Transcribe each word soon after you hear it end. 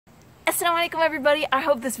Assalamualaikum everybody, I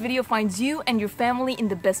hope this video finds you and your family in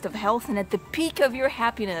the best of health and at the peak of your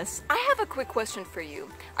happiness. I have a quick question for you.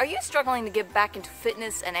 Are you struggling to get back into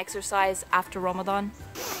fitness and exercise after Ramadan?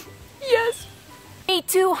 Yes! Me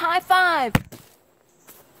too, high five!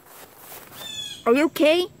 Are you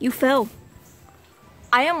okay? You fell.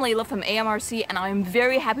 I am Layla from AMRC and I am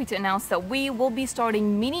very happy to announce that we will be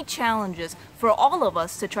starting mini challenges for all of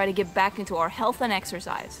us to try to get back into our health and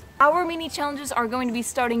exercise. Our mini challenges are going to be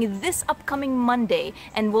starting this upcoming Monday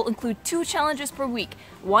and will include 2 challenges per week.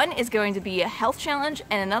 One is going to be a health challenge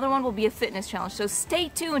and another one will be a fitness challenge, so stay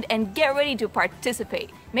tuned and get ready to participate.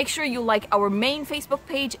 Make sure you like our main Facebook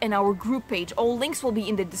page and our group page. All links will be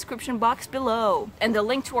in the description box below. And the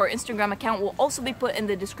link to our Instagram account will also be put in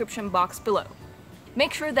the description box below.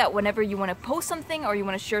 Make sure that whenever you want to post something or you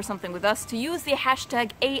want to share something with us to use the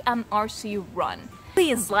hashtag AMRCRun.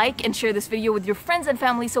 Please like and share this video with your friends and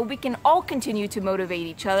family so we can all continue to motivate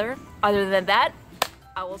each other. Other than that,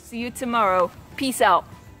 I will see you tomorrow. Peace out.